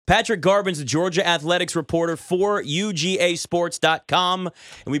Patrick Garbin's the Georgia athletics reporter for UGAsports.com,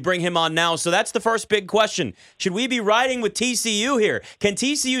 and we bring him on now. So that's the first big question. Should we be riding with TCU here? Can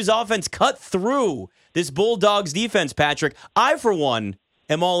TCU's offense cut through this Bulldogs defense, Patrick? I, for one,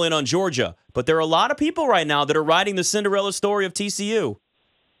 am all in on Georgia, but there are a lot of people right now that are riding the Cinderella story of TCU.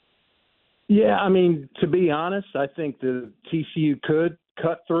 Yeah, I mean, to be honest, I think the TCU could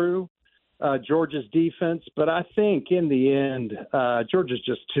cut through Georgia's defense, but I think in the end, Georgia's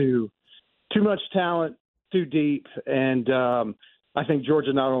just too much talent, too deep, and I think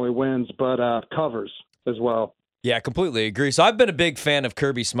Georgia not only wins but covers as well. Yeah, completely agree. So I've been a big fan of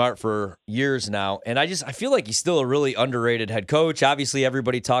Kirby Smart for years now, and I feel like he's still a really underrated head coach. Obviously,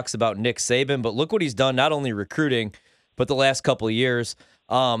 everybody talks about Nick Saban, but look what he's done, not only recruiting, but the last couple of years.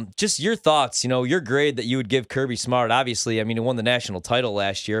 Just your thoughts, your grade that you would give Kirby Smart. Obviously, I mean, he won the national title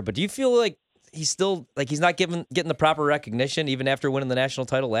last year, but do you feel like he's not getting the proper recognition even after winning the national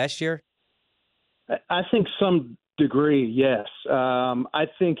title last year? I think some degree, yes. I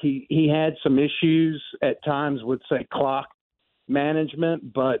think he had some issues at times with, say, clock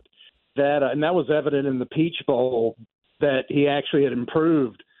management, but that was evident in the Peach Bowl that he actually had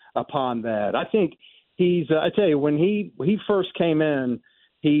improved upon that. I think I tell you, when he first came in,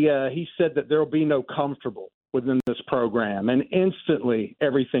 he said that there will be no comfortable within this program, and instantly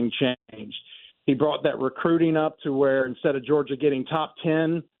everything changed. He brought that recruiting up to where instead of Georgia getting top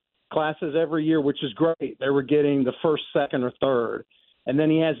 10 classes every year, which is great, they were getting the first, second, or third. And then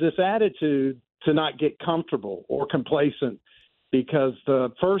he has this attitude to not get comfortable or complacent because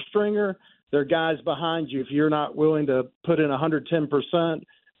the first stringer, they're guys behind you. If you're not willing to put in 110%,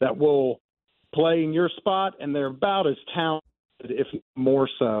 that will play in your spot, and they're about as talented, if more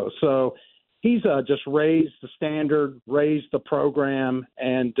so. So he's just raised the standard, raised the program,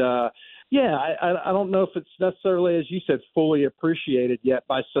 and I don't know if it's necessarily, as you said, fully appreciated yet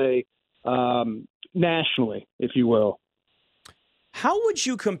by, say, nationally, if you will. How would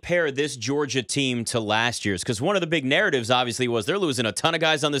you compare this Georgia team to last year's? Because one of the big narratives, obviously, was they're losing a ton of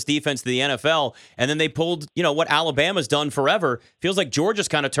guys on this defense to the NFL, and then they pulled, what Alabama's done forever. Feels like Georgia's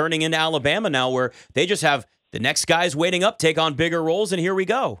kind of turning into Alabama now, where they just have the next guys waiting up, take on bigger roles, and here we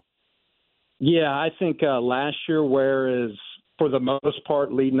go. Yeah, I think last year, whereas for the most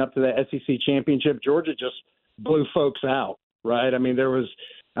part leading up to the SEC championship, Georgia just blew folks out, right? I mean, there was,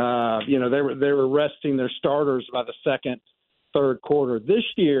 they were resting their starters by the second, third quarter. This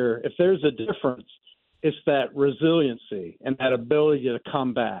year, if there's a difference, it's that resiliency and that ability to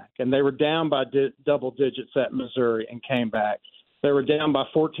come back. And they were down by double digits at Missouri and came back. They were down by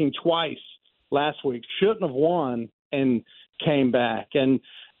 14 twice last week, shouldn't have won, and came back. And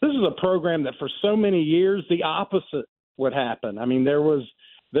this is a program that for so many years, the opposite would happen. I mean, there was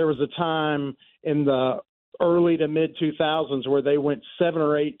a time in the early to mid 2000s where they went 7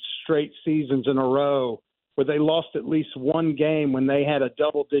 or 8 straight seasons in a row where they lost at least one game when they had a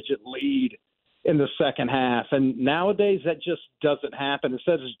double-digit lead in the second half. And nowadays that just doesn't happen.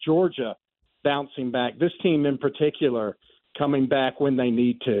 Instead, it's Georgia bouncing back, this team in particular coming back when they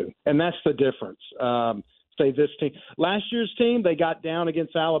need to. And that's the difference. Say this team. Last year's team, they got down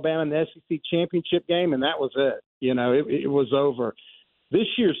against Alabama in the SEC championship game, and that was it. It was over. This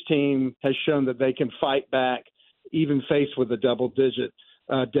year's team has shown that they can fight back, even faced with a double-digit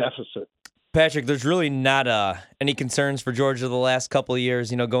deficit. Patrick, there's really not any concerns for Georgia the last couple of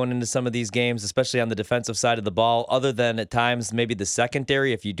years, going into some of these games, especially on the defensive side of the ball, other than at times maybe the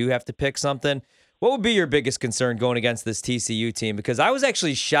secondary, if you do have to pick something. What would be your biggest concern going against this TCU team? Because I was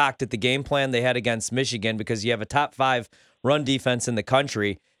actually shocked at the game plan they had against Michigan because you have a top 5 run defense in the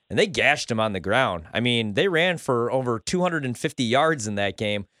country, and they gashed them on the ground. I mean, they ran for over 250 yards in that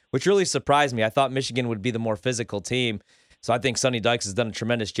game, which really surprised me. I thought Michigan would be the more physical team. So I think Sonny Dykes has done a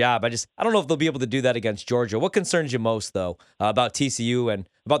tremendous job. I don't know if they'll be able to do that against Georgia. What concerns you most, though, about TCU and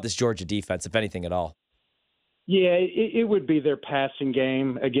about this Georgia defense, if anything at all? Yeah, it would be their passing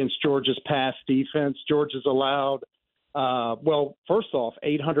game against Georgia's pass defense. Georgia's allowed, first off,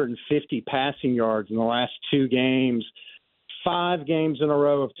 850 passing yards in the last 2 games, 5 games in a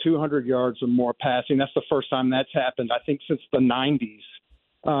row of 200 yards or more passing. That's the first time that's happened, I think, since the 90s.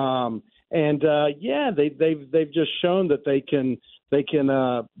 They've just shown that they can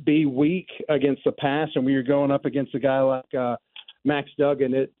be weak against the pass, and when you're going up against a guy like Max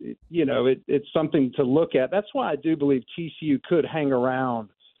Duggan, it's something to look at. That's why I do believe TCU could hang around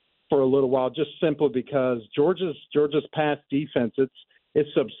for a little while, just simply because Georgia's pass defense, it's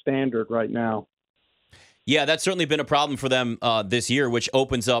substandard right now. Yeah, that's certainly been a problem for them this year, which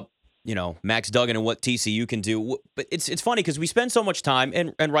opens up Max Duggan and what TCU can do. But it's funny because we spend so much time,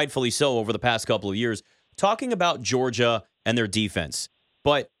 and rightfully so, over the past couple of years, talking about Georgia and their defense.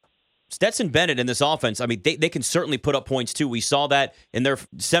 But Stetson Bennett in this offense, I mean, they can certainly put up points too. We saw that in their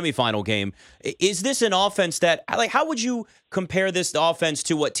semifinal game. Is this an offense that, like, how would you compare this offense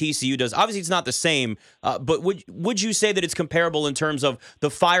to what TCU does? Obviously, it's not the same, but would you say that it's comparable in terms of the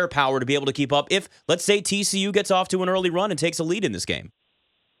firepower to be able to keep up if, let's say, TCU gets off to an early run and takes a lead in this game?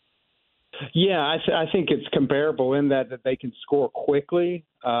 Yeah, I think it's comparable in that they can score quickly.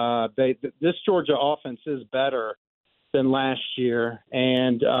 This Georgia offense is better than last year,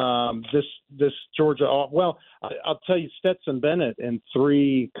 and this Georgia. Well, I'll tell you, Stetson Bennett in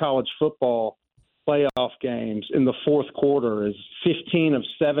 3 college football playoff games in the fourth quarter is 15 of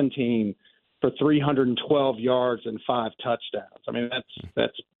 17 for 312 yards and 5 touchdowns. I mean,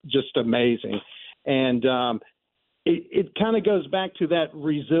 that's just amazing, and it kind of goes back to that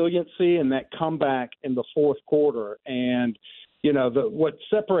resiliency and that comeback in the fourth quarter. And what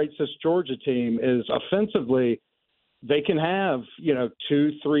separates this Georgia team is offensively. They can have,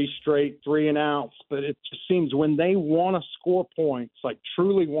 2-3 straight 3-and-outs, but it just seems when they want to score points, like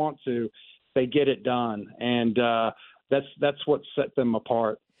truly want to, they get it done. And that's what set them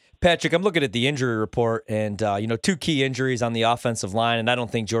apart. Patrick, I'm looking at the injury report, and 2 key injuries on the offensive line, and I don't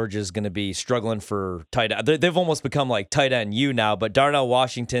think Georgia's going to be struggling for tight end. They've almost become like tight end U now, but Darnell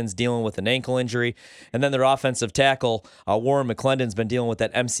Washington's dealing with an ankle injury, and then their offensive tackle, Warren McClendon's been dealing with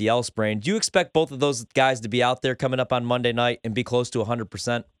that MCL sprain. Do you expect both of those guys to be out there coming up on Monday night and be close to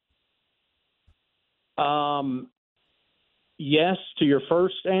 100%? Yes, to your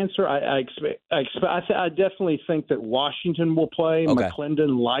first answer, I definitely think that Washington will play. Okay.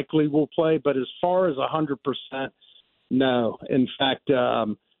 McClendon likely will play, but as far as 100%, no. In fact,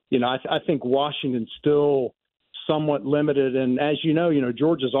 I think Washington's still somewhat limited. And as you know,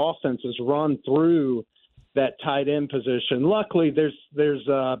 Georgia's offense is run through that tight end position. Luckily, there's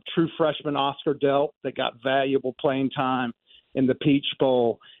a true freshman Oscar Delp that got valuable playing time in the Peach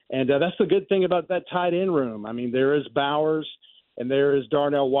Bowl. And that's the good thing about that tight end room. I mean, there is Bowers and there is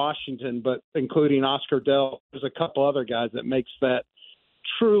Darnell Washington, but including Oscar Delp, there's a couple other guys that makes that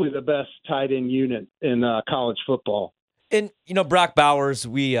truly the best tight end unit in college football. And, Brock Bowers,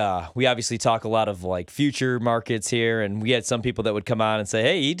 we obviously talk a lot of like future markets here, and we had some people that would come on and say,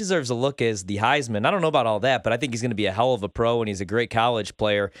 hey, he deserves a look as the Heisman. I don't know about all that, but I think he's going to be a hell of a pro, and he's a great college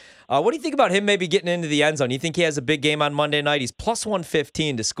player. What do you think about him maybe getting into the end zone? You think he has a big game on Monday night? He's plus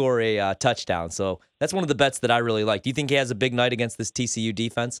 115 to score a touchdown, so that's one of the bets that I really like. Do you think he has a big night against this TCU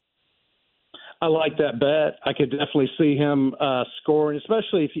defense? I like that bet. I could definitely see him scoring,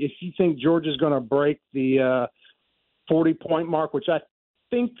 especially if you think Georgia's going to break the 40-point mark, which I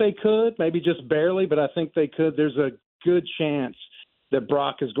think they could, maybe just barely, but I think they could. There's a good chance that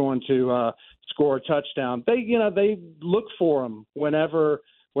Brock is going to score a touchdown. They look for him whenever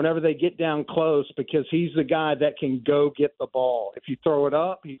they get down close because he's the guy that can go get the ball. If you throw it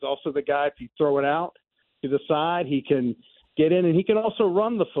up, he's also the guy. If you throw it out to the side, he can get in, and he can also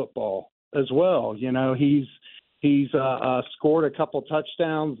run the football as well. He's scored a couple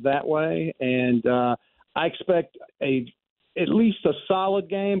touchdowns that way, and I expect at least a solid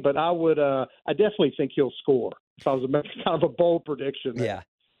game, but I definitely think he'll score. So I was making kind of a bold prediction there. Yeah.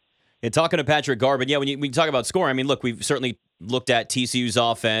 And talking to Patrick Garvin, when you talk about scoring, I mean, look, we've certainly looked at TCU's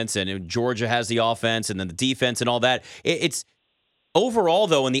offense, and Georgia has the offense, and then the defense and all that. It's overall,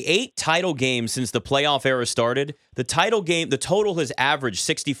 though, in the 8 title games since the playoff era started, the total has averaged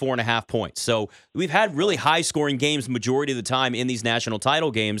 64.5 points. So we've had really high-scoring games majority of the time in these national title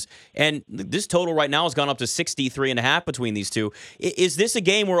games, and this total right now has gone up to 63.5 between these two. Is this a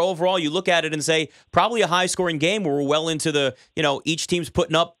game where overall you look at it and say probably a high-scoring game where we're well into the, each team's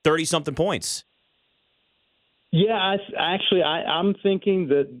putting up 30-something points? Yeah, I'm thinking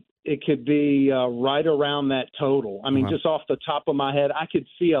that it could be right around that total. I mean, just off the top of my head, I could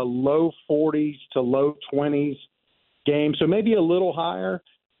see a low 40s to low 20s game, so maybe a little higher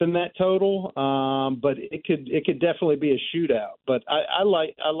than that total. But it could definitely be a shootout. But I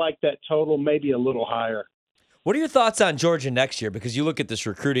like that total, maybe a little higher. What are your thoughts on Georgia next year? Because you look at this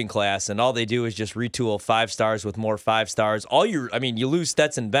recruiting class, and all they do is just retool 5 stars with more 5 stars. You lose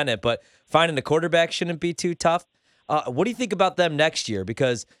Stetson Bennett, but finding a quarterback shouldn't be too tough. What do you think about them next year?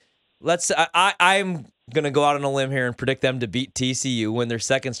 Because I'm going to go out on a limb here and predict them to beat TCU, win their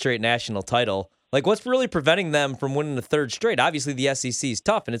 2nd straight national title. Like, what's really preventing them from winning the 3rd straight? Obviously, the SEC is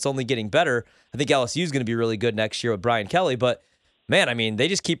tough, and it's only getting better. I think LSU is going to be really good next year with Brian Kelly. But, man, they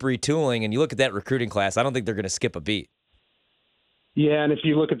just keep retooling, and you look at that recruiting class, I don't think they're going to skip a beat. Yeah, and if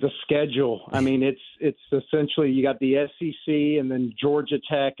you look at the schedule, it's essentially you got the SEC and then Georgia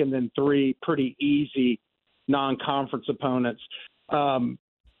Tech and then 3 pretty easy non-conference opponents.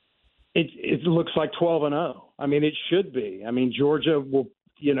 It looks like 12-0. It should be. Georgia will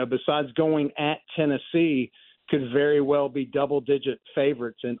besides going at Tennessee, could very well be double-digit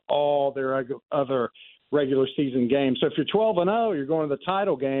favorites in all their other regular season games. So if you're 12-0, you're going to the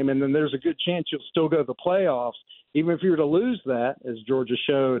title game, and then there's a good chance you'll still go to the playoffs, even if you were to lose that, as Georgia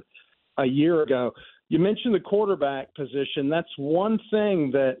showed a year ago. You mentioned the quarterback position. That's one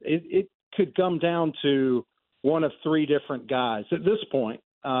thing that it could come down to one of three different guys at this point,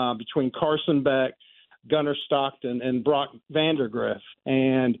 between Carson Beck, Gunnar Stockton, and Brock Vandagriff.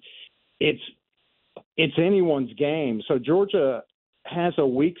 And it's anyone's game. So Georgia has a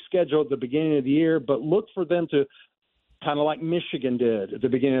weak schedule at the beginning of the year, but look for them to, kind of like Michigan did at the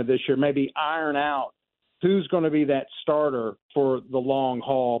beginning of this year, maybe iron out who's going to be that starter for the long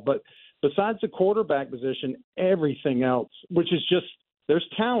haul. But besides the quarterback position, everything else, which is just, there's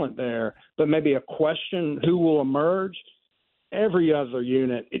talent there, but maybe a question who will emerge. Every other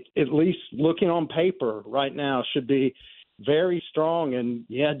unit, at least looking on paper right now, should be very strong. And,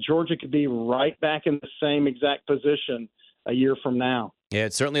 yeah, Georgia could be right back in the same exact position a year from now. Yeah,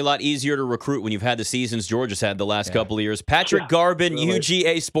 it's certainly a lot easier to recruit when you've had the seasons Georgia's had the last couple of years. Patrick Garbin, really.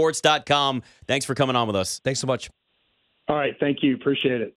 UGAsports.com. Thanks for coming on with us. Thanks so much. All right, thank you. Appreciate it.